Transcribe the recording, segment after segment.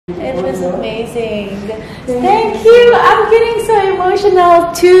It was amazing. Thank you. I'm getting so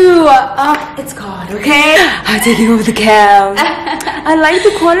emotional too. It's God, okay? I'm taking over the cam. I like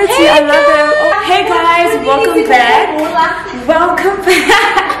the quality. Hey, I love it. Oh, hey guys, welcome back. Welcome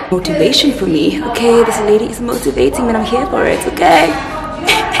back. Motivation for me, okay? This lady is motivating me and I'm here for it, okay?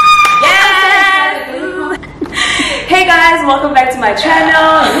 Hey guys, welcome back to my channel.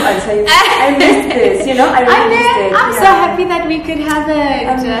 I missed this, you know, I really missed it. I'm so happy that we could have it.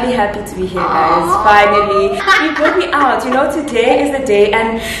 I'm really happy to be here, guys. Finally, you brought me out. You know, today is the day,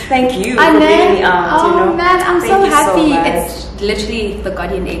 and thank you for bringing me out. You know, man, I'm so happy. So it's literally the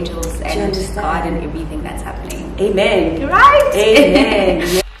guardian angels and God and everything that's happening. Amen. You're right.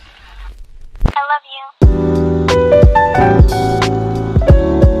 Amen. I love you.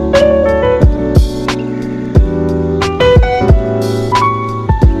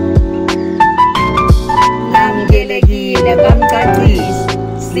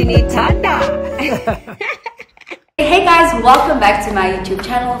 Hey guys, welcome back to my YouTube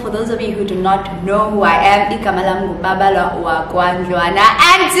channel. For those of you who do not know who I am, BABALWA,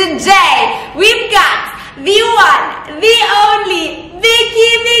 and today we've got the one, the only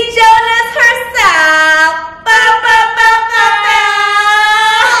Vicky Jonas herself.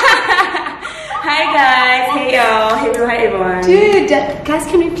 Hi guys, hey y'all, hey everyone. Dude, guys,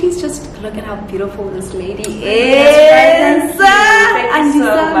 can we please just look at how beautiful this lady is? Thank you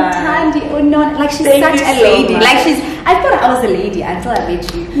so much. Like she's such a lady. Like I thought I was a lady until I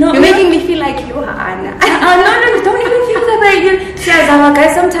met you. No, you're making me feel like you are Anna. No, don't even feel that way.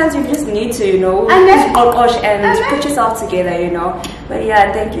 Guys, sometimes you just need to, you know, and put yourself together, you know. But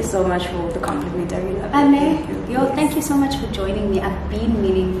yeah, thank you so much for the compliment. I really love it. Thank you so much for joining me. I've been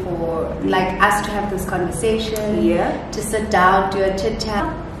meaning for like us to have this conversation. Yeah. To sit down, do a chit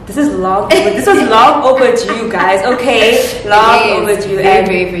chat. This is long. This was long overdue, guys. Okay, long overdue.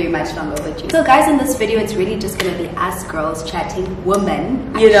 Very much long overdue. So, guys, in this video, it's really just gonna be us girls chatting, women.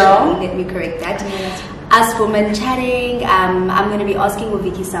 Actually, you know. Let me correct that. Us women chatting. I'm gonna be asking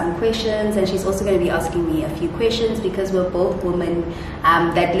Vicky some questions, and she's also gonna be asking me a few questions because we're both women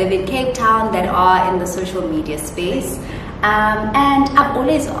that live in Cape Town that are in the social media space. And I've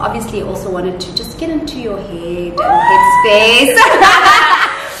always obviously also wanted to just get into your head and headspace.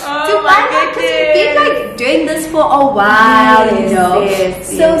 Oh my goodness. We've been like doing this for a while, you know.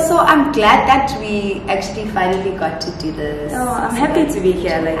 So I'm glad that we actually finally got to do this. Oh, I'm happy to be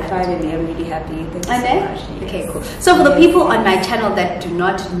here. Like finally, I'm really happy. Thank you so much. Okay, cool. So for the people on my channel that do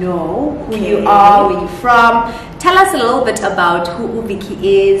not know who you are, where you're from, tell us a little bit about who Vicky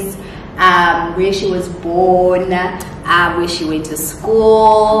is, where she was born, where she went to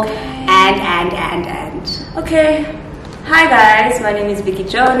school, and. Okay. Hi guys, my name is Vicky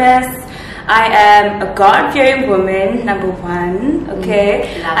Jonas. I am a God-fearing woman, number one.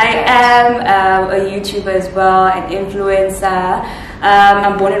 Okay, I am a YouTuber as well, an influencer.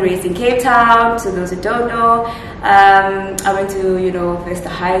 I'm born and raised in Cape Town. To those who don't know, I went to Vista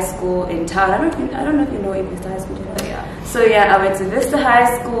High School in town. I don't know if you know Vista High School. So yeah, I went to Vista High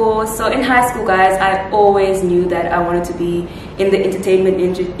School. So in high school, guys, I always knew that I wanted to be in the entertainment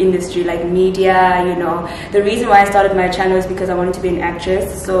industry, like media, you know. The reason why I started my channel is because I wanted to be an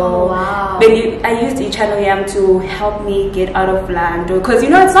actress. So I used the channel to help me get out of Lando. Because,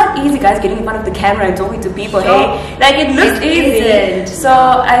 it's not easy, guys, getting in front of the camera and talking to people, hey? Like, it looks easy. So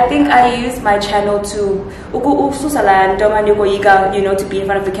I think I used my channel to be in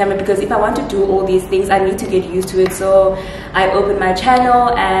front of the camera, because if I want to do all these things, I need to get used to it. So I opened my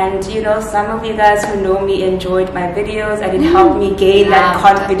channel, and some of you guys who know me enjoyed my videos, and it helped me gain that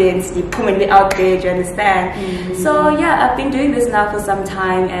confidence. You put me out there, do you understand? So yeah, I've been doing this now for some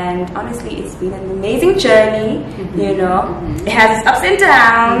time, and honestly, it's been an amazing journey. It has its ups and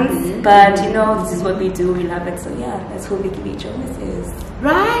downs, but this is what we do. We love it. So yeah, that's who Vicky Jonas is.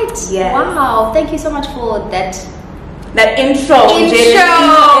 Right. Yes. Wow. Thank you so much for that. That intro.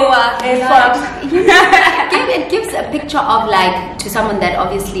 It gives a picture of to someone that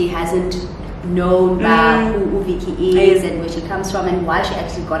obviously hasn't known who Vicky is and where she comes from and why she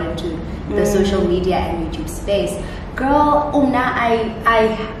actually got into the social media and YouTube space. Girl,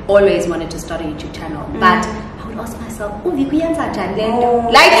 I always wanted to start a YouTube channel, but I would ask myself, Vicky like it's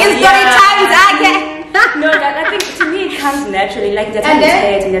story times again. No, I think to me it comes naturally. Like the time so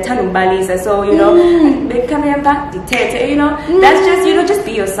that's just just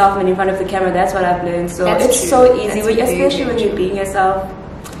be yourself when in front of the camera. That's what I've learned. So it's so easy, especially when you're being yourself.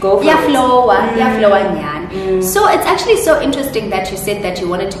 Go for it. So it's actually so interesting that you said that you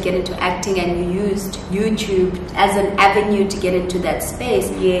wanted to get into acting and you used YouTube as an avenue to get into that space.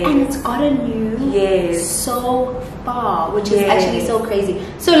 Yes. And it's gotten you so far, which is actually so crazy.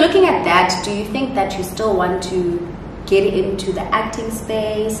 So looking at that, do you think that you still want to get into the acting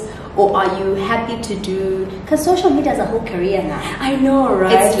space, or are you happy to do, because social media is a whole career now. I know,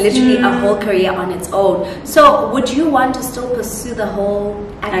 right? It's literally a whole career on its own. So would you want to still pursue the whole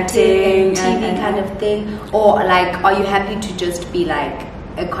acting and TV kind of thing, or like are you happy to just be like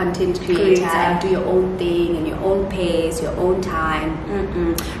a content creator and do your own thing and your own pace, your own time?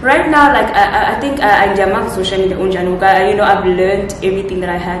 Right now, like I think I am social media. You know, I've learned everything that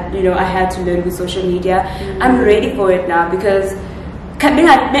I had. You know, I had to learn with social media. I'm ready for it now because I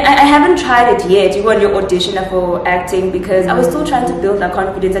haven't tried it yet. You want your audition for acting because I was still trying to build that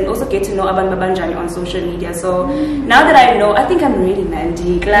confidence and also get to know Aban Babanjani on social media. So now that I know, I think I'm ready,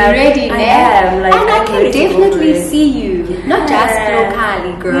 Mandy. Like, ready, I am. Like, and I can definitely see you, not just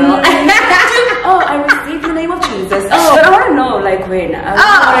locally, girl. Oh, I received the name of Jesus. Oh, but I want to know, like, when? I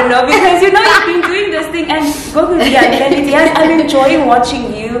want to know because you know you've been doing this thing and I'm enjoying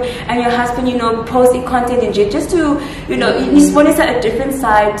watching you and your husband, you know, posting content and just to, you know, it's a different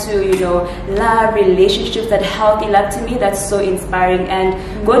side to, you know, love, relationships, that healthy love. To me, that's so inspiring.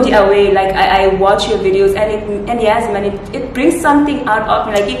 And going the away, like I watch your videos and yes, man, it brings something out of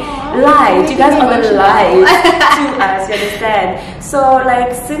me. Like live, you guys are alive to us. You understand? So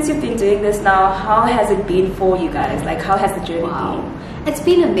like, since you've been doing this now, how has it been for you guys? Like, how has the journey been? It's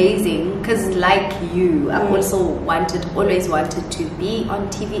been amazing because, like you, I've also always wanted to be on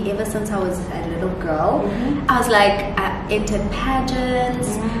TV ever since I was a little girl. I was like, I entered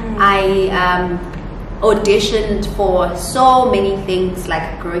pageants, I auditioned for so many things,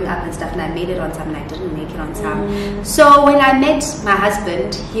 like growing up and stuff, and I made it on some and I didn't make it on some. So when I met my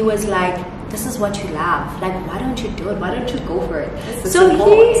husband, he was like, this is what you love, like why don't you do it, why don't you go for it? So he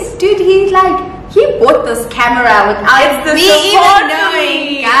bought this camera without me even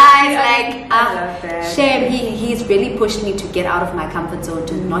knowing, guys. Like shame, he's really pushed me to get out of my comfort zone,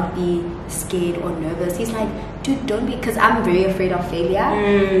 to not be scared or nervous. He's like, dude, don't be, because I'm very afraid of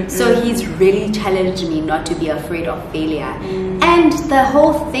failure. So he's really challenged me not to be afraid of failure. And the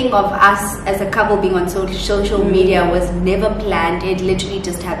whole thing of us as a couple being on social media was never planned. It literally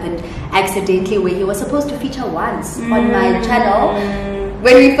just happened accidentally, where he was supposed to feature once on my channel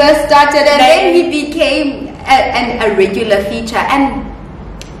when we first started, and then he became a regular feature. And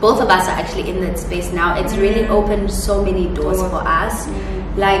both of us are actually in that space now. It's really opened so many doors for us.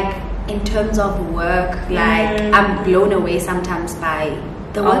 Like in terms of work, like I'm blown away sometimes by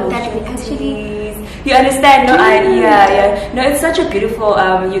the work that we actually, you understand? No, no, it's such a beautiful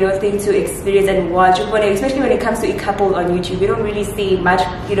you know, thing to experience and watch, especially when it comes to couples on YouTube. We don't really see much,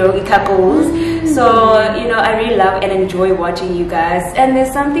 you know, couples. So you know, I really love and enjoy watching you guys. And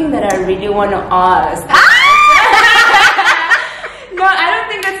there's something that I really want to ask. No, I don't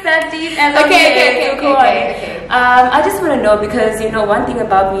think it's that deep. Okay. I just want to know, because you know, one thing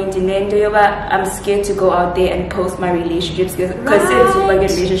about me in Dinendo, I'm scared to go out there and post my relationships, because it's a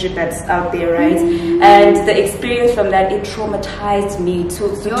relationship that's out there, right? And the experience from that, it traumatized me to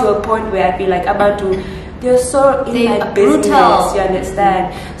a point where I'd be like, about to, they're so in my business, brutal. You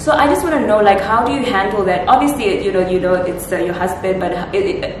understand? So I just want to know, like, how do you handle that? Obviously, you know, it's your husband, but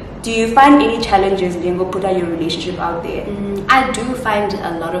do you find any challenges when you put out your relationship out there? I do find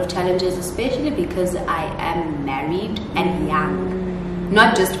a lot of challenges, especially because I am married and young.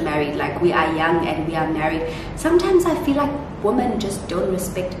 Not just married, like we are young and we are married. Sometimes I feel like women just don't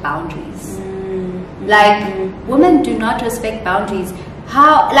respect boundaries. Like women do not respect boundaries.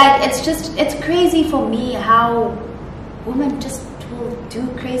 How, like, it's crazy for me how women just will do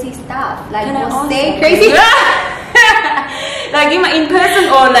crazy stuff. Like, will say crazy like in person,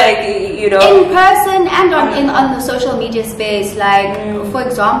 or like, you know, in person and on the social media space. Like for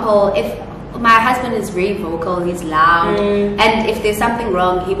example, if my husband is very vocal, he's loud, and if there's something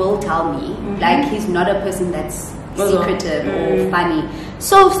wrong, he will tell me. Like, he's not a person that's secretive or funny.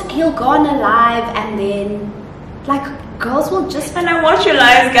 So he'll go on a live, and then like girls will just, and I watch your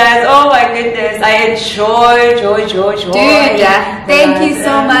lives, guys. Oh my goodness, I enjoy. Dude, thank you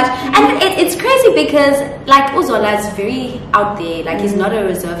so much. And it's crazy because like Uzola is very out there. Like he's not a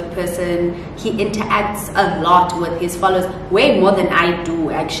reserved person. He interacts a lot with his followers, way more than I do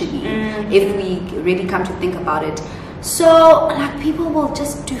actually, if we really come to think about it. So like people will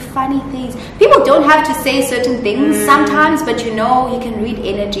just do funny things. People don't have to say certain things sometimes, but you know, you can read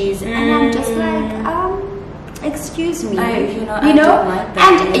energies, and I'm just like, excuse me, you know, like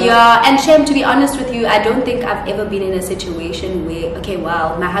that, and shame, to be honest with you, I don't think I've ever been in a situation where,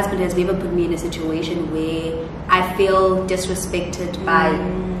 my husband has never put me in a situation where I feel disrespected by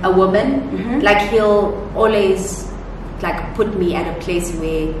a woman. Like he'll always like put me at a place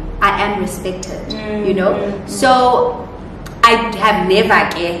where I am respected, you know. So I have never, I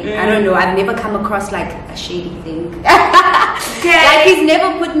don't know, I've never come across like a shady thing. Like he's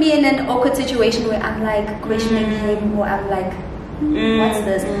never put me in an awkward situation where I'm like questioning him, or I'm like, what's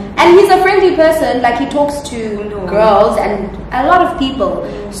this? And he's a friendly person, like he talks to girls and a lot of people.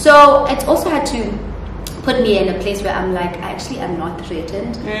 So it's also had to put me in a place where I'm like, actually I'm not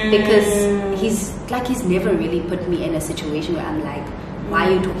threatened, because he's never really put me in a situation where I'm like, why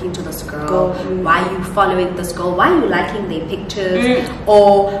are you talking to this girl? Why are you following this girl? Why are you liking their pictures?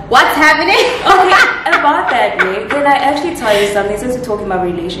 Or what's happening? Okay, about that, Nick, can I actually tell you something? Since we're talking about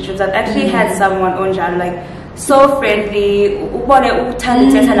relationships, I've actually had someone on like so friendly.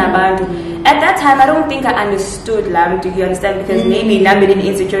 At that time, I don't think I understood do you understand? Because maybe I'm in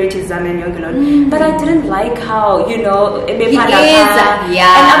insecurities, but I didn't like how, you know, he is, and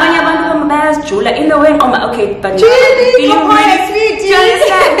in a way, okay, but feeling really sweet. Do you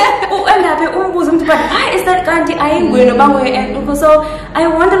understand? But why is that guy? I ain't going about. So I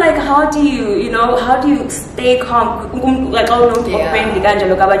wonder, like, how do you stay calm? Like, do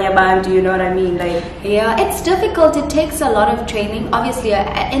you know what I mean? Like, yeah, it's difficult. It takes a lot of training. Obviously,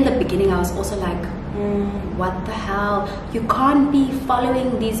 in the beginning, I was also like, what the hell? You can't be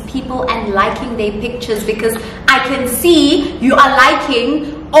following these people and liking their pictures, because I can see you are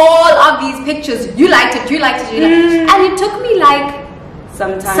liking all of these pictures. You liked it, and it took me like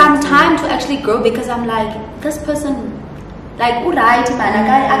some time to actually grow, because I'm like, this person, like, alright, man,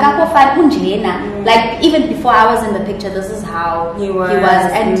 like, even before I was in the picture, this is how he was,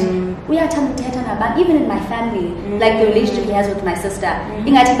 and we are even in my family, like the relationship he has with my sister,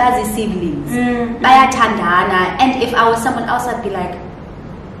 siblings, and if I was someone else, I'd be like,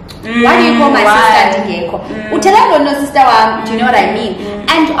 why do you call my sister Ndingeko? Do you know what I mean?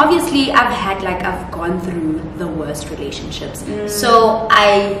 And obviously I've gone through the worst relationships, so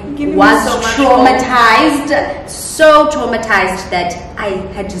I was traumatized, so traumatized that I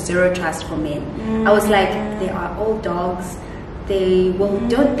had zero trust for men. I was like, they are all dogs. They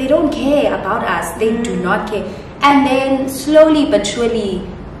don't care about us. They do not care. And then slowly but surely,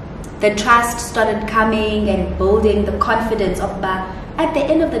 the trust started coming and building, the confidence of at the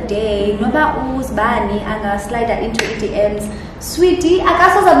end of the day, noba uzbani anga slide into ATMs, sweetie,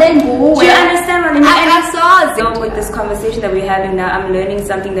 akasoza bengu. Do you understand what I mean? With this conversation that we're having now, I'm learning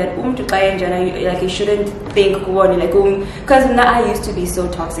something that like you shouldn't think because now I used to be so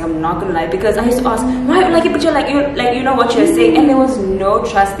toxic. I'm not gonna lie, because I used to ask, why like a picture like you know what you're saying, and there was no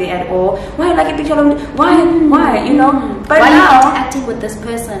trust there at all. Why like a picture why you know? But why now are you interacting with this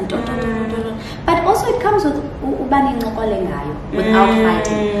person? But also it comes with without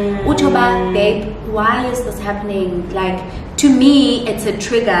fighting. Utoba, babe, why is this happening? Like, to me, it's a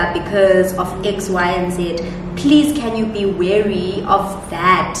trigger because of X, Y, and Z. Please, can you be wary of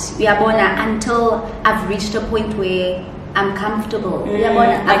that? Until I've reached a point where I'm comfortable.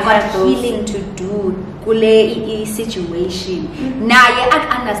 I've got healing to do. Kule situation. Now, I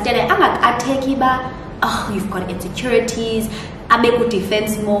understand. I take it, you've got insecurities. I'm in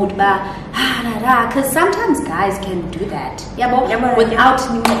defense mode, because sometimes guys can do that. Without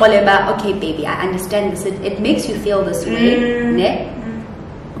okay, baby, I understand this. It makes you feel this way.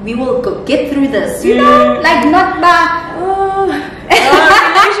 We will get through this, you know, like not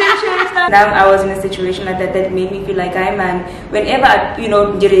Now I was in a situation like that made me feel like whenever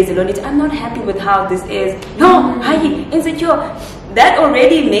I'm not happy with how this is. No, insecure. That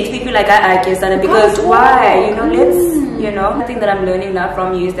already makes me feel like I can't stand it, because why? The thing that I'm learning now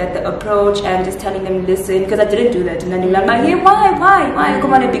from you is that the approach and just telling them, listen, because I didn't do that, and then I'm like, hey, why?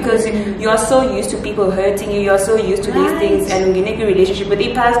 Come on, because you are so used to people hurting you, you're so used to these things, and you make a relationship with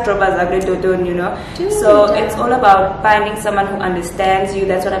the past droppers, so it's all about finding someone who understands you.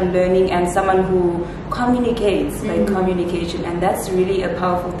 That's what I'm learning, and someone who communicates, like communication, and that's really a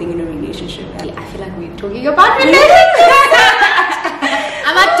powerful thing in a relationship. I feel like we're talking about relationships.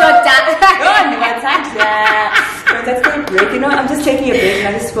 I'm a daughter. Let's take a break. I'm just taking a break and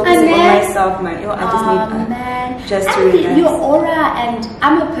I'm just focusing on myself, man. I just need to relax. Your aura, and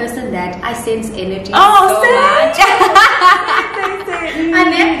I'm a person that I sense energy so much.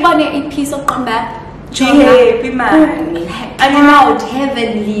 And then on a piece of combat, proud,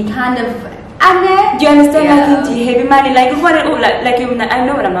 heavenly, kind of. Do you understand? Like I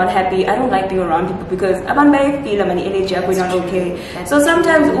know when I'm not happy, I don't like being around people, because I feel my energy is not okay. So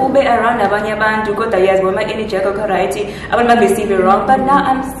sometimes ube around abantu got my energy I receive it wrong. But now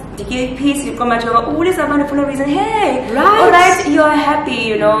I'm taking peace from my job. This about for no reason. Hey, alright, you're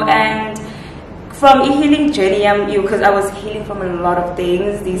happy, and from a healing journey, because I was healing from a lot of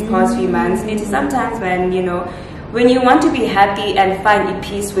things these past few months. Sometimes when when you want to be happy and find a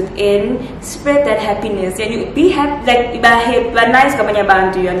peace within, spread that happiness and you be happy, like nice,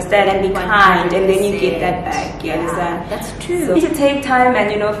 you understand, and be kind, and then you get that back. You understand? That's true. So you need to take time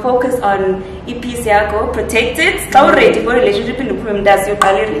and focus on peace, protect it. Ready for relationship in the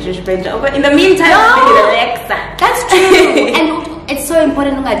relationship. In the meantime, relax. That's true. And it's so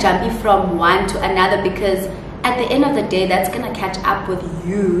important to jump from one to another, because at the end of the day, that's gonna catch up with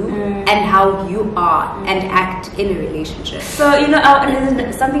you and how you are and act in a relationship. So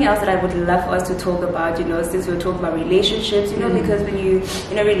something else that I would love for us to talk about, since we're talking about relationships, because when you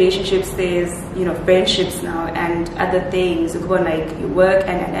relationships, there's friendships now and other things. Like you work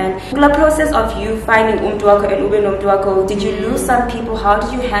and the process of you finding and did you lose some people? How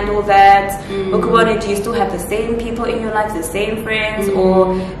did you handle that? Do you still have the same people in your life, the same friends,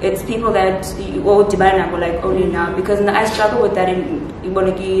 or it's people that you all demand like only now? Because I struggle with that in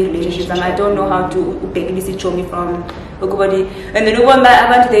relationships, and I don't know how to basically show me from and then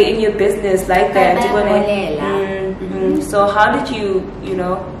they're in your business like that. So how did you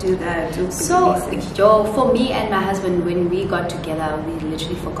do that? So for me and my husband, when we got together, we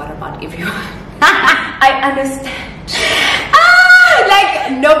literally forgot about everyone. I understand.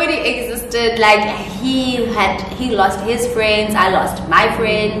 Like nobody existed. Like he lost his friends, I lost my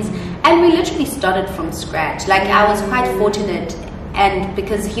friends, and we literally started from scratch. Like I was quite fortunate, and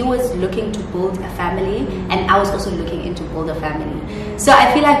because he was looking to build a family and I was also looking into build a family, so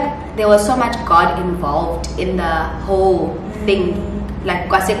I feel like there was so much God involved in the whole thing, like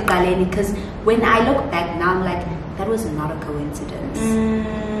because when I look back now, I'm like, that was not a coincidence.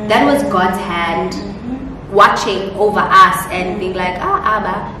 That was God's hand watching over us and being like,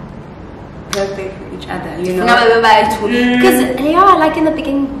 Abba, perfect for each other, because like in the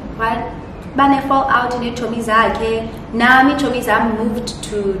beginning, right, Bane fall out in Chomizake. Now Chomizam moved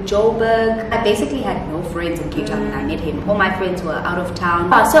to Joburg. I basically had no friends in Cape Town when I met him. All my friends were out of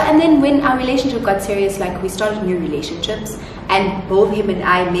town. And then when our relationship got serious, like we started new relationships, and both him and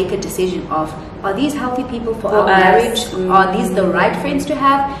I make a decision of, are these healthy people for our marriage? Are these the right friends to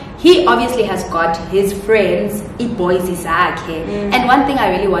have? He obviously has got his friends, and one thing I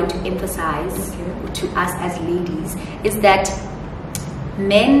really want to emphasize to us as ladies is that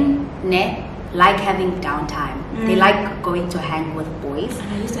men like having downtime. They like going to hang with boys.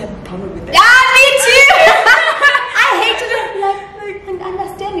 And I used to have a problem with that. Me too. I hated it. Like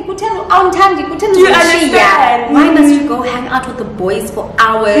understand. Do you understand? Why must you go hang out with the boys for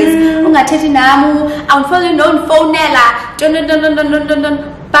hours?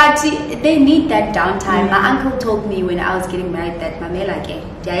 But they need that downtime. My uncle told me when I was getting married that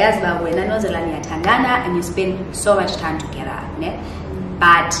and you spend so much time together.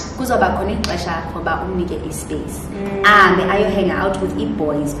 But kuzoba khona ixesha ngoba umnike ispace and I hang out with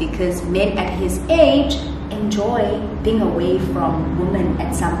boys, because men at his age enjoy being away from women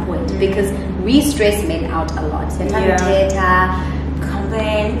at some point, because we stress men out a lot.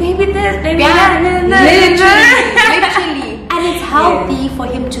 Complain, baby this, baby that, literally. And it's healthy for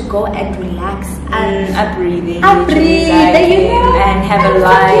him to go and relax and breathe, and have a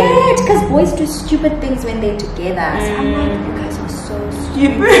life. Because boys do stupid things when they're together. So I'm like, you guys are so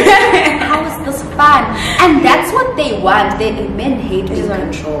stupid. How is this fun? And that's what they want. Men hate being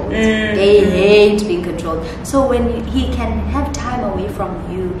controlled. They hate being controlled. So when he can have time away from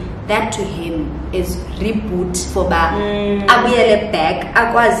you, that to him is reboot for back,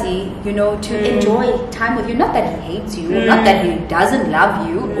 to enjoy time with you. Not that he hates you, not that he doesn't love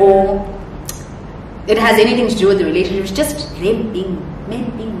you, or it has anything to do with the relationship. It's just them being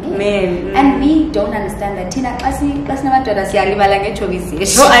men. And we don't understand that. Tina, I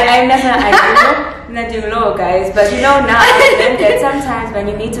never know, guys, but now I understand that sometimes when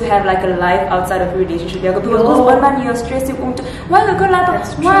you need to have like a life outside of a relationship, you're stressing. Why?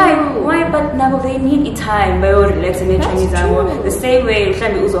 But now they need time. The same way you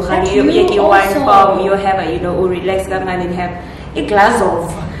have relax and have a glass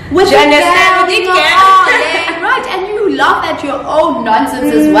of. With you understand? Right, and you laugh at your own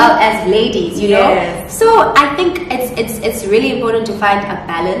nonsense as well as ladies, you know. So I think it's really important to find a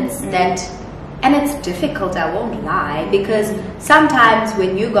balance that, and it's difficult, I won't lie, because sometimes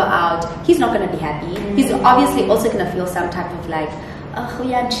when you go out, he's not going to be happy. He's obviously also going to feel some type of like, and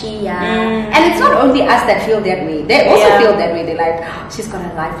it's not only us that feel that way. They also feel that way. They're like, she's got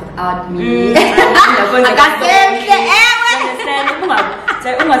a life without me. I got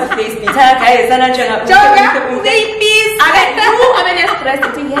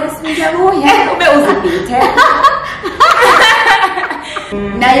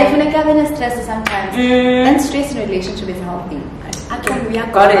now you're gonna have stress sometimes. And stress in a relationship is healthy.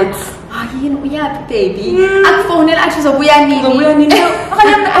 Got it. yeah, baby. Akufonela athi uzobuya nini? Uzobuya nini?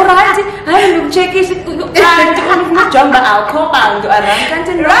 Alright, hayi lokucheckisha kanti unijomba akho bantu around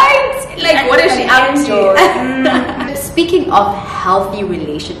kanti right? Like what is she up to? Speaking of healthy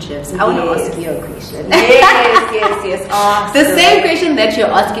relationships, I want to ask you a question. Yes. Awesome. The same question that you're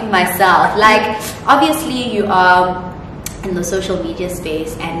asking myself. Like obviously you are in the social media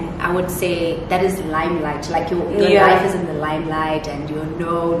space, and I would say that is the limelight, like your life is in the limelight and you're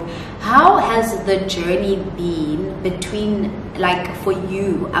known. How has the journey been between, like for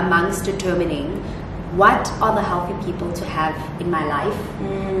you, amongst determining what are the healthy people to have in my life?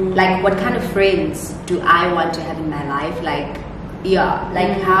 Like what kind of friends do I want to have in my life? Like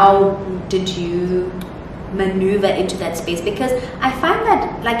how did you maneuver into that space? Because I find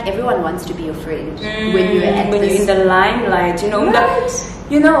that like everyone wants to be your friend when you're in the limelight, you know. Right.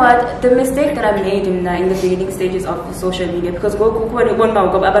 You know what, the mistake that I made in the beginning stages of social media, because when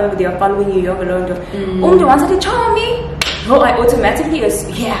they are following you, once they tell me, I automatically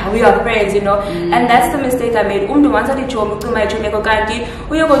yeah, we are friends, you know. And that's the mistake I made. Once they told me,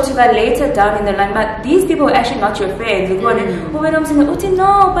 we are going to go later down in the line, but these people are actually not your friends. When I'm saying,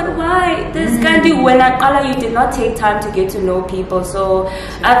 no, but why? This can't do when you did not take time to get to know people. So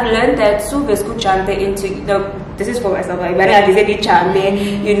I've learned that into this is for myself,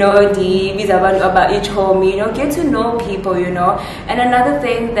 you know, about each home, you know, get to know people, you know. And another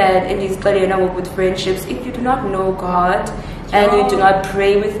thing that in this study, you know, with friendships, if you do not know God and you do not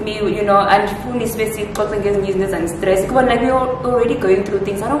pray with me, you know, and fully specific business and stress, like we're already going through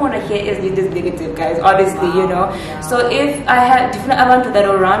things. I don't want to hear this negative, guys, honestly, you know. So if I have different people that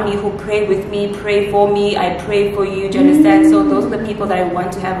are around me who pray with me, pray for me, I pray for you, do you understand? So those are the people that I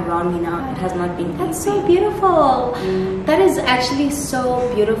want to have around me now. It has not been easy. That's so beautiful. That is actually so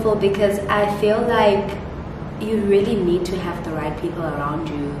beautiful, because I feel like you really need to have the right people around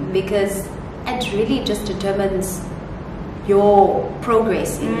you, because it really just determines your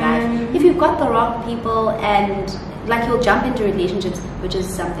progress in life. If you've got the wrong people, and like you'll jump into relationships, which is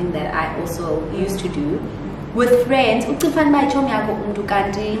something that I also used to do with friends,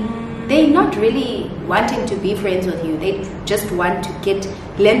 they're not really wanting to be friends with you. They just want to get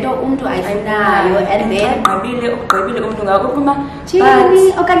lendo umntu ayifunayo, and then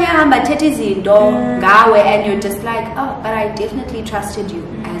and you're just like, oh, but I definitely trusted you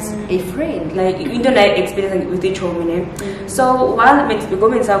as a friend. Like you don't like experience with each woman. So while we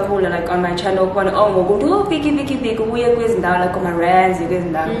go in South Korea, like on my channel, Vicky, like on my rants,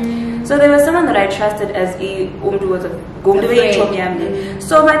 so there was someone that I trusted as was a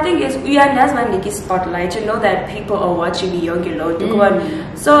so my thing is, we are Nasman spotlight, you know, that people are watching me young.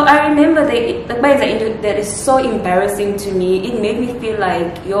 So I remember that is so embarrassing to me. It made me feel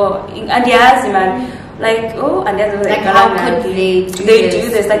like like, oh, and then like how could they do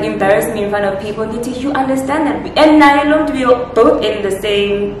this, like embarrass me in front of people. You understand that? And I learned to be both in the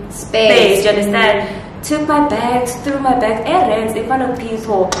same space, you understand? Took my bags, threw my bags, errands in front of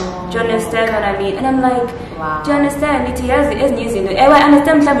people. Do you understand what I mean? And I'm like, wow. Do you understand? I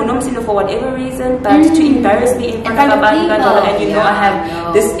understand for whatever reason, but to embarrass me in front of people, and you know I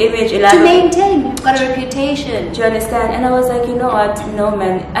have this image. To maintain, you've got a reputation. Do you understand? And I was like, you know what? No,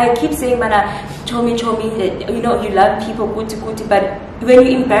 man. I keep saying, man, show me that, you know, you love people, good, but when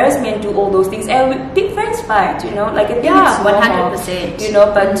you embarrass me and do all those things, and big friends fight, you know, like I think it's 100%, you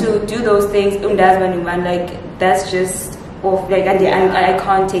know, but to do those things, like that's just off, like I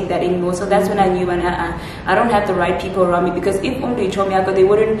can't take that anymore. So that's when I knew I don't have the right people around me, because if they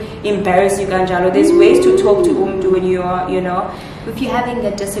wouldn't embarrass you, Ganjalo. There's ways to talk to when you are, you know, if you're having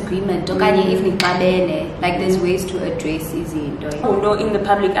a disagreement, like there's ways to address easy. Oh no, in the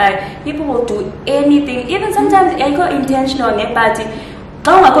public eye, people will do anything, even sometimes intentional party.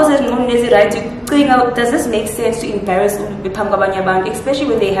 Does this make sense to embarrass especially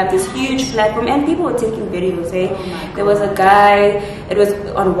when they have this huge platform and people were taking videos? There was a guy, it was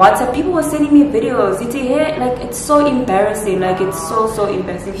on WhatsApp, people were sending me videos. Like it's so embarrassing, like it's so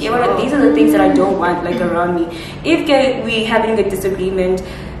embarrassing. These are the things that I don't want like around me. If we having a disagreement,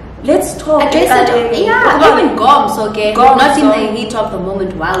 let's talk. Address it. Even not in the heat of the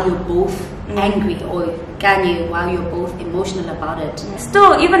moment while you're both angry, or while you're both emotional about it.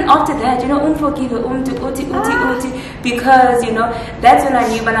 Still, even after that, you know, unforgive, because you know that's when I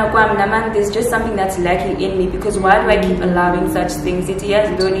knew there's just something that's lacking in me. Because why do I keep allowing such things?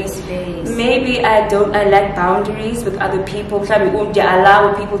 Maybe I lack boundaries with other people. I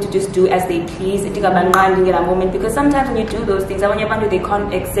allow people to just do as they please. Because sometimes when you do those things, they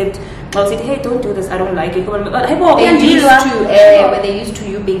can't accept. I'll say, hey, don't do this, I don't like it. They're used to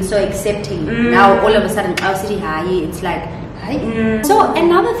you being so accepting. Now all of a sudden, it's like, Right? So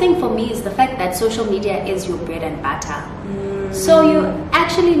another thing for me is the fact that social media is your bread and butter. So you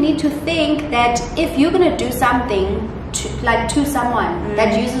actually need to think that if you're going to do something to someone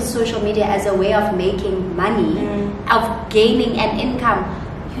that uses social media as a way of making money, of gaining an income,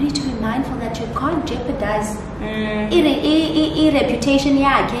 you need to be mindful that you can't jeopardize reputation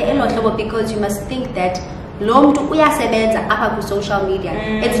because you must think that social media.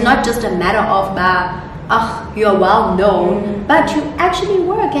 It's not just a matter of you're well known, but you actually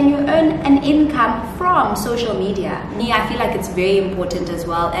work and you earn an income from social media. I feel like it's very important as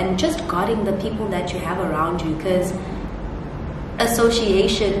well, and just guarding the people that you have around you, because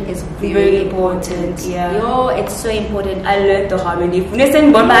association is very important. Yeah, it's so important. I learned the hard way.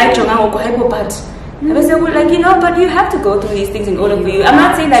 Like, you know, but you have to go through these things in order for you. I'm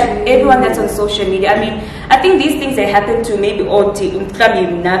not saying that everyone that's on social media, I mean, I think these things they happen to maybe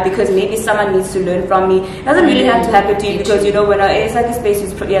because maybe someone needs to learn from me. It doesn't really have to happen to you, because you know, when it's like a space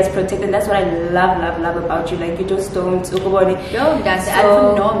is protected, and that's what I love about you. Like, you just don't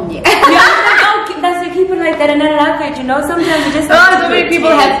that's keep it like that, and I love it, you know. Sometimes you just so many people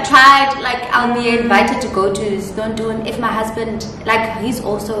have tried, like, I'll be invited to go to Stone. If my husband, like, he's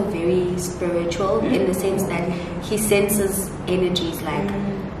also very spiritual in the sense that he senses energies, like,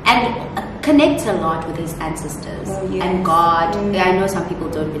 and connects a lot with his ancestors and God. I know some people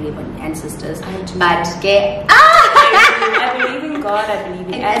don't believe in ancestors, but I believe in God, I believe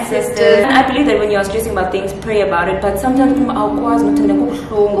in ancestors. I believe that when you're stressing about things, pray about it. But sometimes and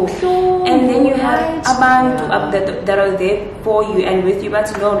then you have abantu that are there for you and with you,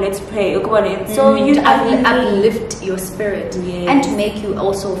 but no, let's pray. So you uplift your spirit and to make you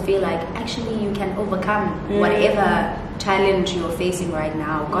also feel like actually you can overcome whatever challenge you're facing right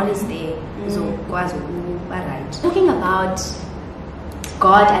now. God is there. So talking about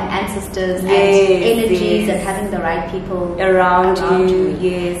God and ancestors and energies and having the right people around you.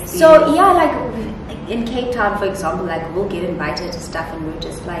 Yes. So like in Cape Town, for example, like we'll get invited to stuff and we're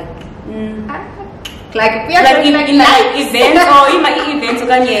just like events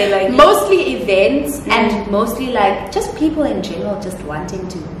or mostly events and mostly like just people in general just wanting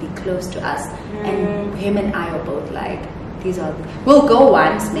to be close to us. And him and I are both like, we'll go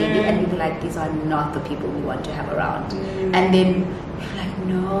once maybe and we'll be like, these are not the people we want to have around. And then we're like,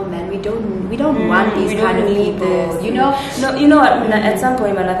 no man, we don't want these kind of people, you know. No, you know what, at some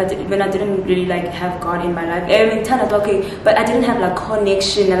point in my life when I didn't really like have God in my life, but I didn't have like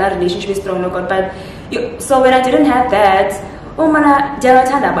connection and a relationship with strong God. But so when I didn't have that, mana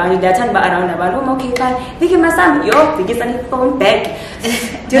jangan around about okay fine Vicky masam Vicky sani phone back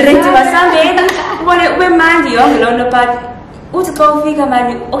direct masam we mind but uthi xa ufika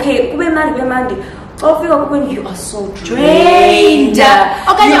manje okay kube mandi xa ufika when you are so drained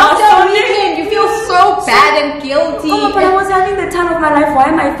okay after a weekend you feel so bad and guilty. But I was having the time of my life. Why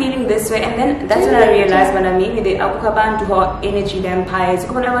am I feeling this way? And then that's when I realized when I mean with the abantu who are energy vampires,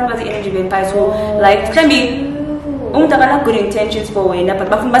 the energy vampires who like can be good intentions for when but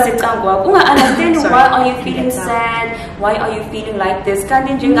understand why are you feeling sad, why are you feeling like this,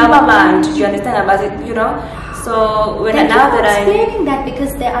 do you understand about it, you know? So when now that I'm explaining that,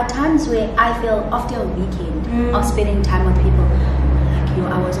 because there are times where I feel after a weekend of spending time with people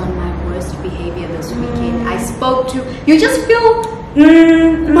like, I was on my worst behavior this weekend. I spoke to you, just feel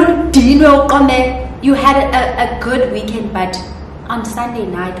you had a good weekend, but on Sunday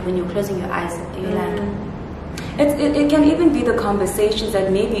night when you're closing your eyes you're like it can even be the conversations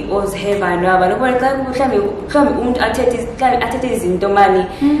that maybe was have I know that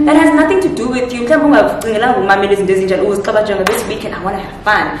has nothing to do with you. This weekend I want to have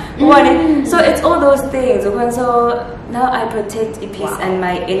fun. So it's all those things. So now I protect a peace and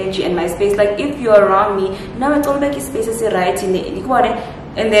my energy and my space. Like if you're around me, now it's all like your space is right in it,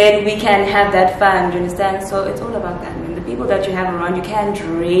 and then we can have that fun. Do you understand? So it's all about that. The people that you have around you can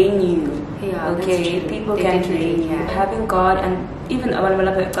drain you. Okay, people can drain you. Having God and even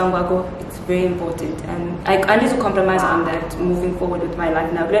it's very important, and I need to compromise on that moving forward with my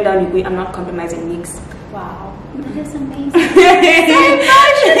life now. I'm not compromising Nix. Wow, that is amazing.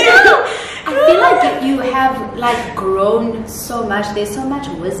 I feel like you have like grown so much. There's so much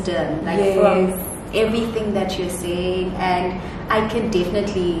wisdom from everything that you're saying, and I can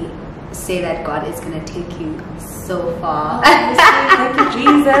definitely say that God is going to take you so far. Thank you,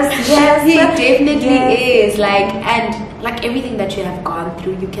 Jesus. Yes, He definitely is. And everything that you have gone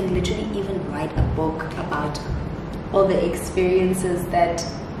through, you can literally even write a book about all the experiences that.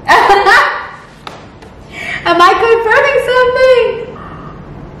 Am I confirming something?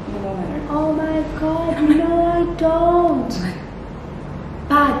 Oh my God! No, I don't.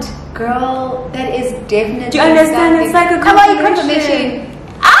 God, girl, that is definitely. Do you understand? It's like a confirmation.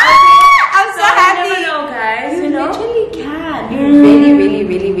 I'm so happy. You never know, guys. You You know, literally can. You really, really,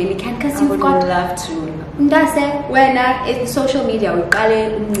 really, really can, because I you've would got. love to. That's it. When in social media,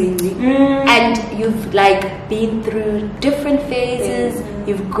 and you've like been through different phases.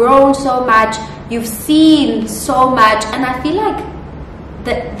 You've grown so much. You've seen so much, and I feel like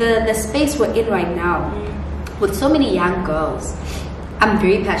the space we're in right now, with so many young girls, I'm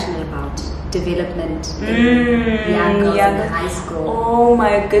very passionate about development in young girls in high school. Oh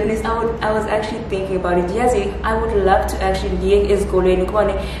my goodness, I was actually thinking about it. Yes, I would love to actually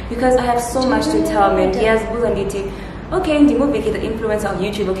because I have so much to tell men. Yes, okay, in the movie, the influencer on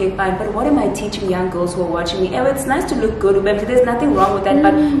YouTube, okay, fine, but what am I teaching young girls who are watching me? It's nice to look good, but there's nothing wrong with that,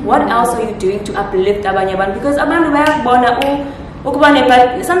 but what else are you doing to uplift abanye abantu? Because abantu bayakubona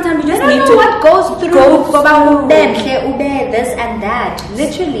but sometimes you just need to what goes through this and that,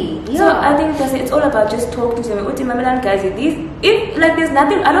 literally. So I think it's all about just talking to them. Guys, if like there's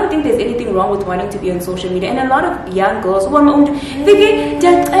nothing, I don't think there's anything wrong with wanting to be on social media. And a lot of young girls who want Vicky,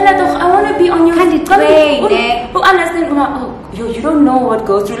 I want to be on your understand. You don't know what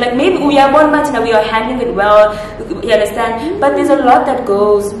goes through. Like maybe we are one much now, we are handling it well, you understand, but there's a lot that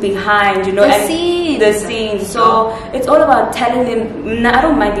goes behind, you know, the scenes. So it's all about telling them. I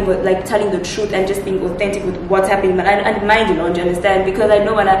don't mind being like telling the truth and just being authentic with what's happening, but I mind, you know, you understand, because I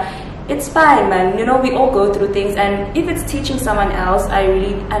know it's fine, man, you know, we all go through things, and if it's teaching someone else,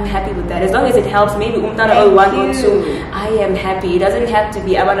 I'm happy with that, as long as it helps. Maybe one or two, I am happy. It doesn't have to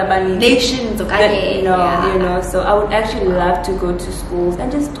be nations, okay. You know, so I would actually love to go to schools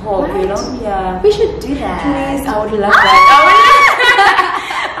and just talk, you know. Yeah, we should do that. Please, I would love that.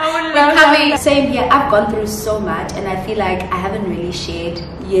 I would love that. Same here. I've gone through so much, and I feel like I haven't really shared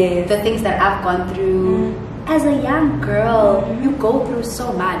the things that I've gone through. As a young girl, you go through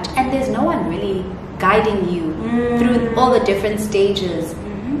so much, and there's no one really guiding you through all the different stages.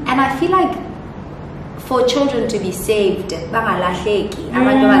 And I feel like for children to be saved, but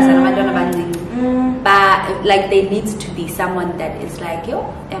like there needs to be someone that is like,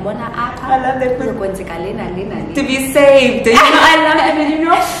 I love that. To be saved. You know, I love that. You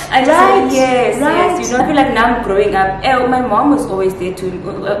know, yes. You know, I feel like now I'm growing up. My mom was always there to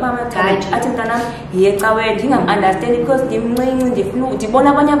Mama guide. I think I didn't understand it because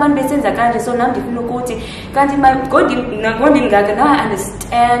so now I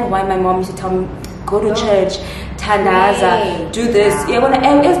understand why my mom used to tell me, go to church, tandaza, do this. You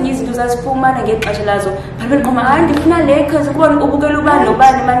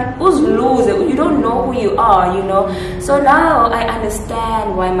don't know who you are, you know. So now I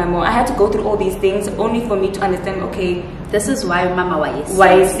understand why my mom, I had to go through all these things only for me to understand, okay, this is why Mama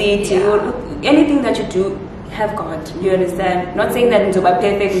anything that you do, have God, you understand? Not saying that it's about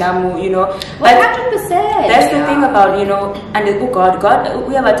perfect namu, you know. 100%. That's the thing about, you know, and God,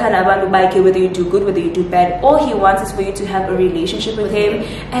 we have a ton of whether you do good, whether you do bad. All He wants is for you to have a relationship with Him,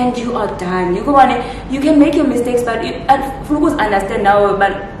 and you are done. You go on, you can make your mistakes, but Fulgus understand now,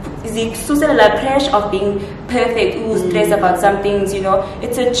 but the social pressure of being perfect, who's stressed about some things, you know.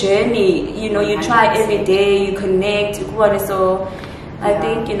 It's a journey, you know, you try every day, you connect, you go on. So I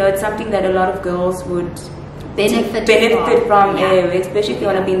think, you know, it's something that a lot of girls would benefit from, especially if you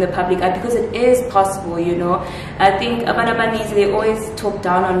want to be in the public eye, because it is possible, you know. I think they always talk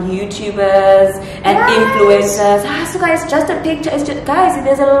down on YouTubers and influencers. So guys, just a picture. It's just, guys,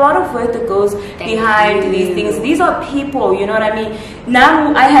 there's a lot of work that goes behind these things. These are people, you know what I mean.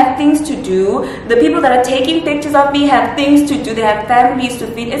 Now I have things to do. The people that are taking pictures of me have things to do. They have families to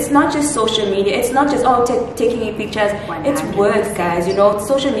feed. It's not just social media. It's not just taking pictures. 100%. It's work, guys. You know,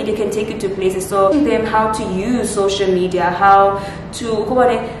 social media can take you to places. So them how to use social media, how to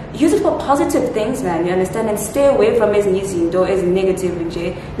use it for positive things, man, you understand, and stay away from as negative.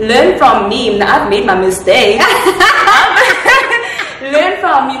 Learn from me. I've made my mistakes. Learn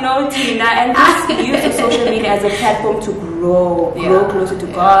from, you know, Tina, and just use the social media as a platform to grow closer to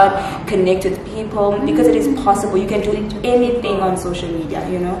God, connect with people, because it is possible. You can do anything on social media,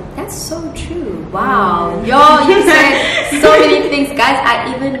 you know. That's so true. Wow. Yo, you said so many things, guys.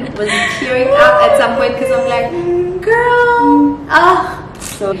 I even was tearing up at some point because I'm like, girl,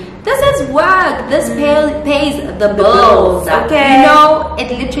 so this is work. This pays the bills. Okay. You know, it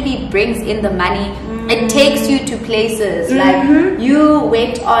literally brings in the money. It takes you to places. Like you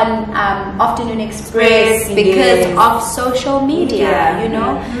went on Afternoon Express because of social media, you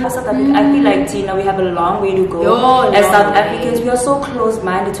know. I feel like, Tina, we have a long way to go. As South Africans, we are so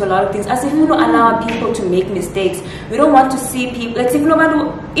close-minded to a lot of things. As if we don't allow people to make mistakes. We don't want to see people, like,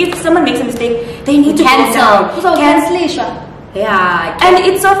 if someone makes a mistake, they need to cancel. Cancellation. Yeah. And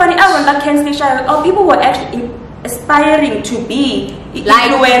it's so funny. I remember people who are actually aspiring to be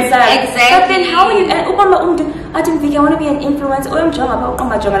influencers. Exactly. But then how are you? And I think Vicky, I want to be an influencer. Oh, I'm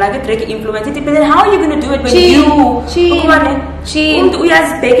influencer. But then how are you going to do it when we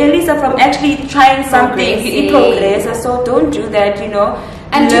are begging Lisa from actually trying something, progress. So don't do that, you know.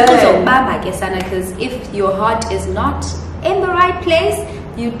 And because if your heart is not in the right place,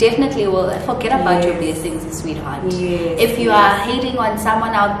 you definitely will forget about your blessings, sweetheart. Yes. If you are hating on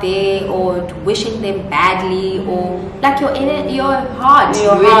someone out there or wishing them badly, or like your heart,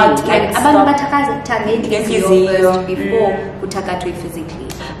 before physically.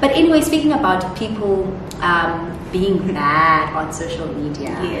 But anyway, speaking about people being bad on social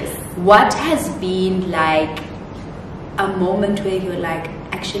media, yes, what has been like a moment where you're like,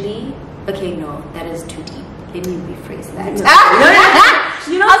 actually, okay, no, that is too deep. Let me rephrase that.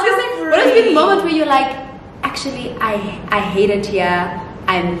 You know, I was gonna say, what has been the moment where you're like, actually, I hate it here,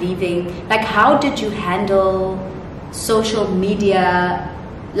 I'm leaving? Like, how did you handle social media,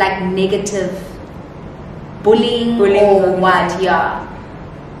 like negative bullying or what? Yeah.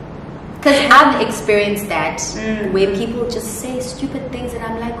 Because I've experienced that where people just say stupid things and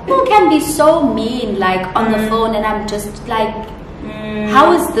I'm like, who can be so mean, like on the phone, and I'm just like,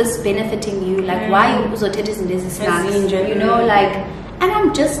 how is this benefiting you? Like, why you you know, like, and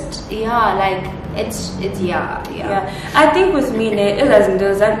I'm just, yeah, like, it's yeah. I think with me, it doesn't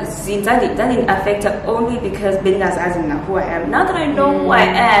affect her only because Belinda's asking who I am. Now that I know who I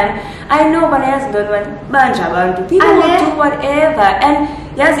am, I know when I ask people will do whatever. And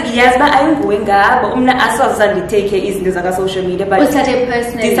yes, but I'm going up. I saw something take care is the social media, but it's personal.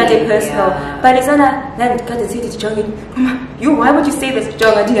 But it's not that got to say to John. You, why would you say this,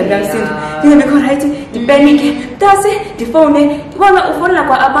 John? I didn't understand. You know, right? The panic, does it? The phone, everything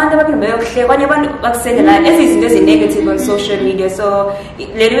is negative on social media. So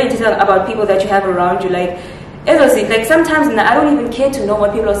let's talk about people that you have around you, like. Like sometimes I don't even care to know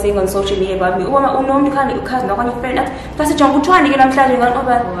what people are saying on social media about me. I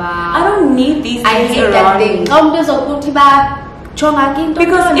don't need these things around me.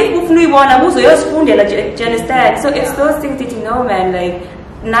 Because if we want to understand. So it's those things that you know, man, like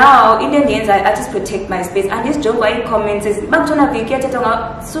now in the end I just protect my space. And this joke why comments is soon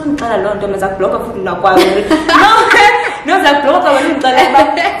no, that blog but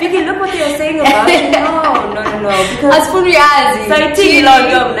Vicky, look what you're saying about you. No. Because keep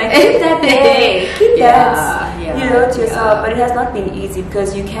that there. Keep that. You know, to yourself. But it has not been easy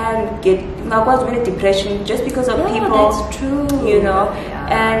because you can get depression just because of people. That's true. You know.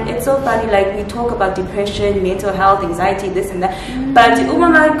 And it's so funny, like we talk about depression, mental health, anxiety, this and that. But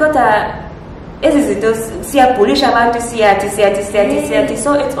got a so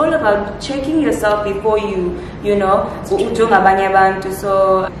it's all about checking yourself before you know, so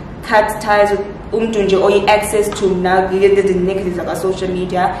cut ties with or access to now the negatives of social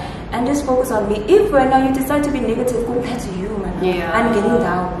media and just focus on me. If right now you decide to be negative, go back to you, man. I'm getting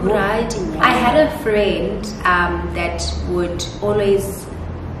down. Right. I had a friend that would always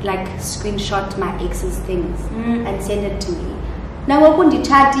like screenshot my ex's things and send it to me. Now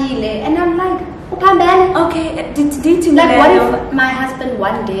and I'm like, okay, like what if my husband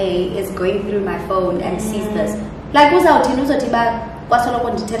one day is going through my phone and sees this? Like now,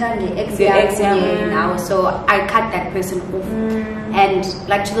 so I cut that person off. And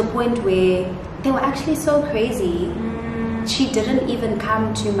like to the point where they were actually so crazy. She didn't even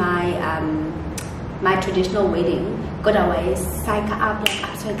come to my my traditional wedding. Got away, psych up, like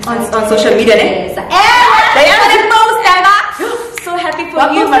I'm so excited. On social media, yes. So happy for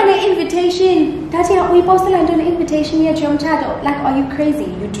you. You. Post an invitation. Tatia, we posted an invitation here to your child. Like, are you crazy?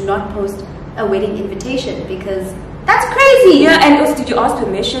 You do not post a wedding invitation because that's crazy. Yeah, and also, did you ask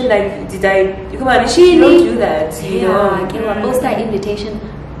permission? Like, did I? Come on, she don't do that. You know, post that invitation.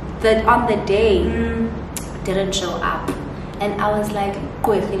 That on the day didn't show up. And I was like, do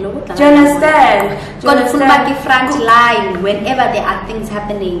you understand? Got to back the front line whenever there are things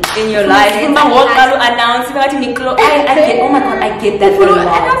happening in your life. I get, oh my god, I get that a lot.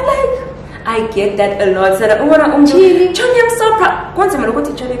 And I'm like, I get that a lot. So I'm so proud.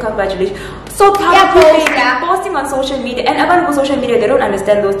 Congratulations. So proud of posting on social media. And about on social media, they don't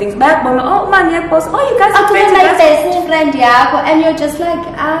understand those things. Back when oh man, post. Oh, you guys are friends. My best friend, and you're just like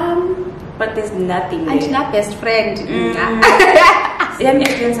but there's nothing there. I'm not best friend. Yeah, me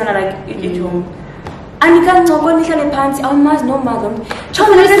experience like you and you can't talk on the pants. Oh, mas no madam.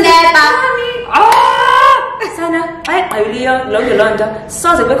 Sana, I really long.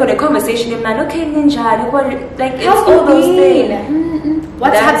 So they work on a conversation. Man, okay, ninja. Like it's all those things.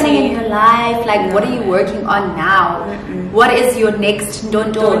 What's happening in your life? Like, what are you working on now? What is your next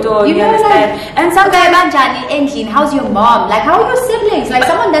don't? You know, understand? like, And sometimes, how's your mom? Like, how are your siblings? Like,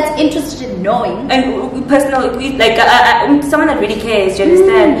 someone that's interested in knowing. and personal, like someone that really cares. You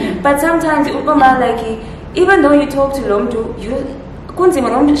understand? But sometimes, like, even though you talk to Lomdu, you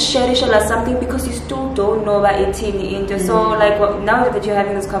don't share something because you still don't know about it into. So like now that you're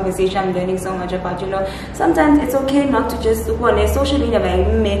having this conversation, I'm learning so much about, you know, sometimes it's okay not to just social media,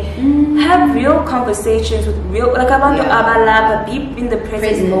 have real conversations with real, like abantu abalapha, be in the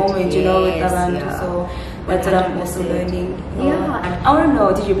present moment, you know, with abantu. So that's what I'm also learning. I want to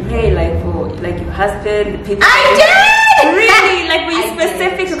know, did you pray like for like your husband, people? I did. Really? Like, were you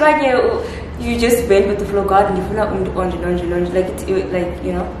specific to you just went with the flow, God, and you feel like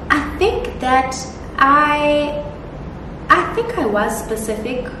you know? I think that I think I was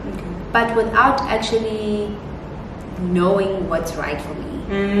specific, but without actually knowing what's right for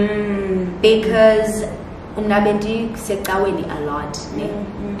me. Because umnabendi sektaweni a lot,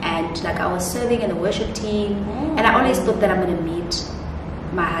 and like I was serving in the worship team, and I always thought that I'm gonna meet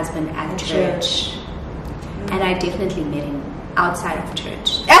my husband at church, and I definitely met him outside of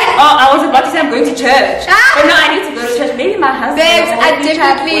church. Oh, I was about to say I'm going to church, but no, I need to go to church. Maybe my husband. Babes, I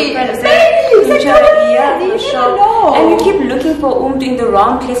definitely. For sure. And you keep looking for in the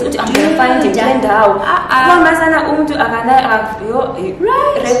wrong place. I'm gonna find him.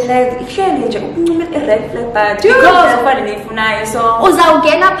 Red flag, bad. So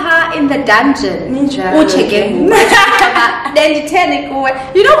uzawungena pha in the dungeon. Then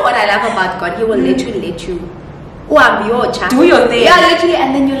you know what I love about God? He will literally let you do your thing. Yeah, literally,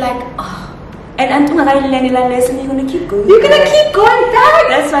 and then you're like, oh. And you're gonna keep going. You're gonna keep going back.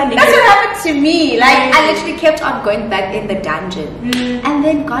 That's what happened to me. Like I literally kept on going back in the dungeon, and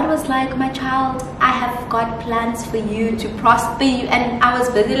then God was like, "My child, I have got plans for you to prosper you." And I was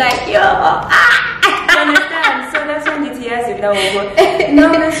busy like, yo. You understand? So that's when it is now.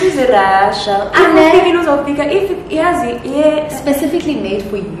 No, this is a rash. And then if it specifically made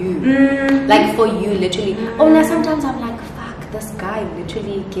for you, like for you, literally. Oh, now sometimes I'm like, fuck, this guy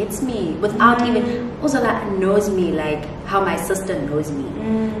literally gets me without even. Uzala knows me like how my sister knows me.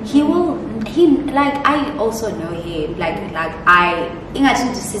 He like I also know him like I in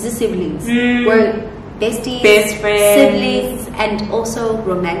addition to his siblings were besties, best friends, siblings, and also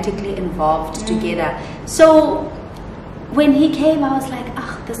romantically involved together. So when he came, I was like,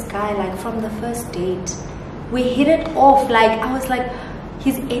 ah, this guy, like from the first date, we hit it off. Like I was like,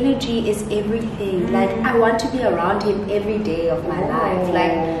 his energy is everything. Like I want to be around him every day of my life.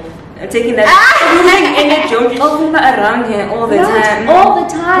 Like taking that energy around him all the time. All the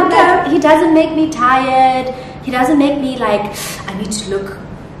time. Like, he doesn't make me tired. He doesn't make me like I need to look.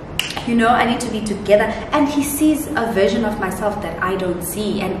 You know, I need to be together. And he sees a version of myself that I don't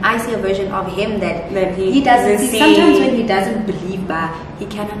see, and I see a version of him that he doesn't see. Sometimes when he doesn't believe, he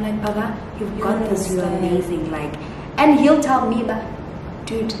can. I'm like, Baba, you've got this. You're amazing. Like, and he'll tell me, but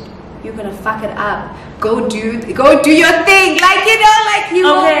dude, you're gonna fuck it up. Go do your thing. Like, you know, like he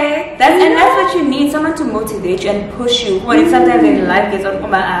will. Okay, that's what you need. Someone to motivate you and push you. When sometimes in life gets on,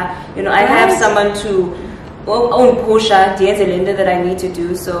 you know, I have someone to own Portia, the agenda that I need to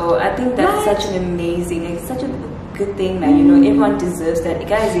do. So I think that's such an amazing, like, such a good thing, man. You know, everyone deserves that.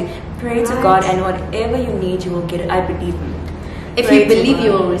 Guys, pray to God, and whatever you need, you will get it. I believe. If you believe,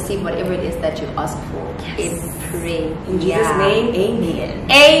 you will receive whatever it is that you ask for. Yes. Pray in Jesus' name, amen.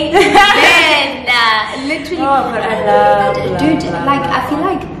 Amen. Literally. Oh, but I love dude. Like I feel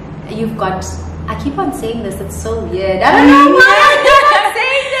like you've got. I keep on saying this. It's so weird. I don't know why I keep on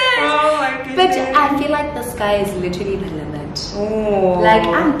saying this. Oh my goodness. But I feel like the sky is literally the limit. Oh. Like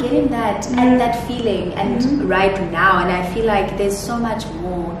I'm getting that and that feeling, and right now, and I feel like there's so much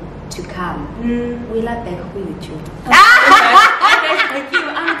more to come. We like back who you choose.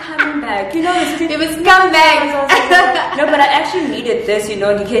 I'm coming back. You know, it was come back. No, but I actually needed this. You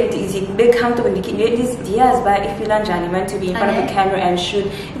know, you get easy, be comfortable. You get these years, but if you learn Johnny meant to be in front of the camera and shoot,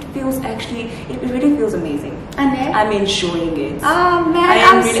 it feels actually, it really feels amazing. I'm enjoying it. Oh man,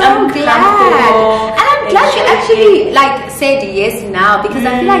 I'm so glad. And I'm glad you actually like said yes now, because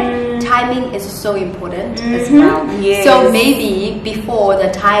I feel like timing is so important as well. Yes. So maybe before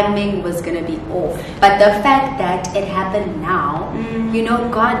the timing was gonna be off, but the fact that it happened now, you know,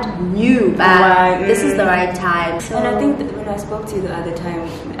 God knew that this is the right time. So, and I think that when I spoke to you the other time,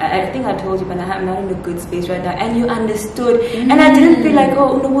 I think I told you, but I'm not in a good space right now, and you understood, and I didn't feel like,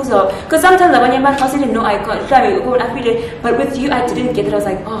 oh, no, because sometimes when you're I didn't know I can't. I feel it, but with you, I didn't get it. I was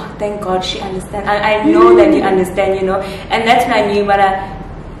like, oh, thank God she understands. I know that you understand, you know, and that's when I knew, but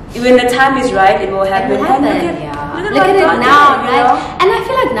when the time is right, it will happen. It will happen, Look at it now, right? And I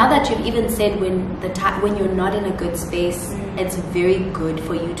feel like now that you've even said when you're not in a good space, it's very good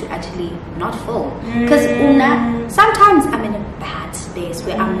for you to actually not film. Because sometimes I'm in a bad space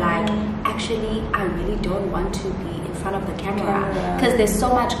where I'm like, actually, I really don't want to be in front of the camera because there's so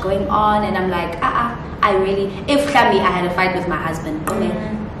much going on, and I'm like, if I had a fight with my husband,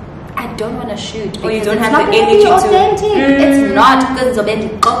 I don't want to shoot because you don't it's have not the energy to authentic. It's not because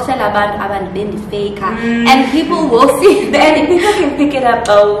fake, and people will see that. And people can pick it up.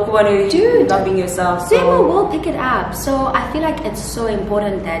 When you're not being yourself, so people will pick it up. So I feel like it's so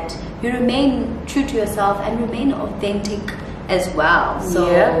important that you remain true to yourself and remain authentic as well. So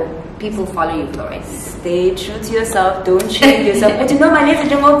people follow you correctly. Stay true to yourself. Don't change yourself. And you know, my name is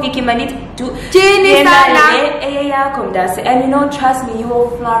VICKY. My name to and you know, trust me, you will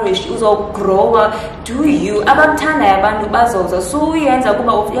flourish. You will grow. Do you? About so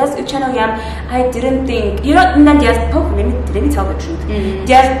yes, channel I didn't think. You know, let me tell the truth.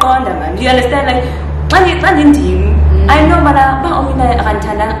 Just on them, man. Do you understand? Like I know, but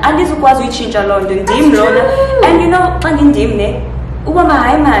at least was we change alone. And you know,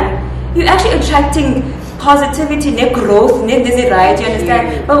 man. You're actually attracting positivity, growth, right? You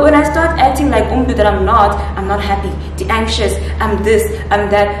understand? But when I start acting like that I'm not happy, anxious, I'm this, I'm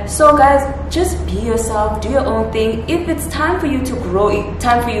that. So guys, just be yourself, do your own thing. If it's time for you to grow,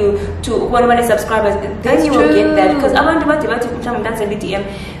 time for you to 1 subscribers, then you will get that. Because I want to send DM.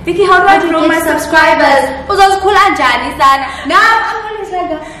 Vicky, how do I grow my subscribers? Now I'm always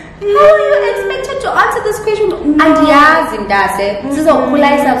like, how are you expected to answer this question?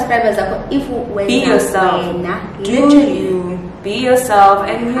 Subscribers be yourself. Do you be yourself?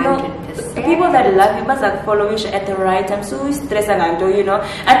 And you know, the people that love you must follow you at the right time. So we stress you know.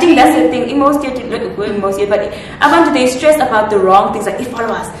 I think that's the thing. But I want to they stress about the wrong things, like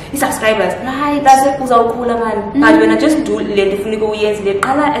followers, subscribers. Right. That's it. Man. But when I just do at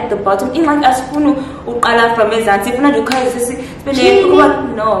the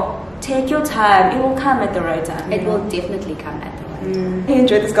bottom, no. Take your time. It will come at the right time. It will definitely come at the right time. I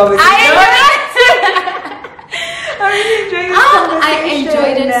enjoyed this conversation. I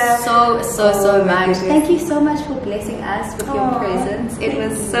enjoyed it so much. Thank you so much for blessing us with your presence. It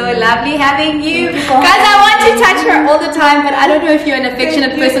was so lovely having you. Guys, I want to touch her all the time, but I don't know if you're an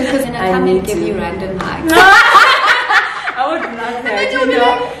affectionate person because I come and give you random hugs. I would love that. You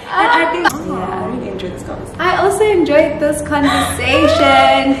know? I think I really enjoyed this conversation. I also enjoyed this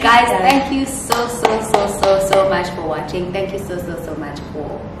conversation. Guys, thank you so much for watching. Thank you so much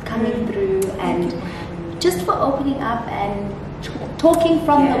for coming through and just for opening up and talking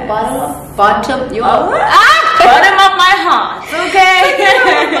from the bottom of my heart.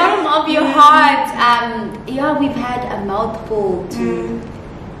 Okay. Bottom of your heart. Yeah, we've had a mouthful to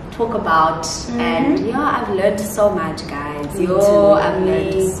talk about, and I've learned so much, guys. I've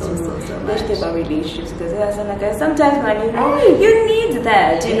learned so much. Especially about relationships, because sometimes, man, you know, you need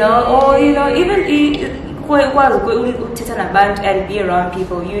that, you know, or you know, even and be around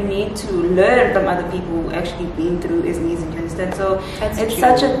people, you need to learn from other people who actually been through his needs, and you understand. So it's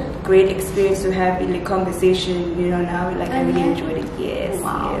such a great experience to have in the conversation, you know. Now I really enjoyed it. Yes.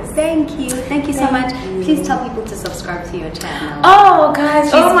 Thank you so much. Please tell people to subscribe to your channel. Oh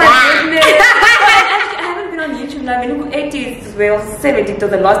guys, oh my goodness. I haven't been on YouTube now. I mean, 80s, well, 70 to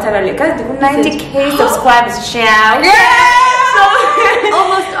the last time I looked. Guys, 90k subscribers, shout.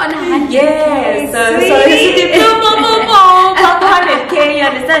 Almost on 100k. Yes. So 100k, you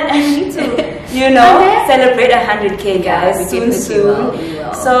understand? I need to, you know, celebrate 100k, guys, soon.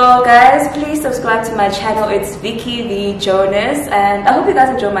 So guys, please subscribe to my channel. It's Vicky the Jonas, and I hope you guys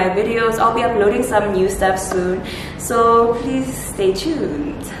enjoy my videos. I'll be uploading some new stuff soon, so please stay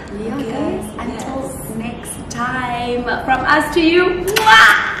tuned. Guys, until next time, from us to you.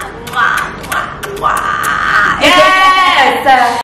 Mwah, mwah, mwah, mwah. Yes.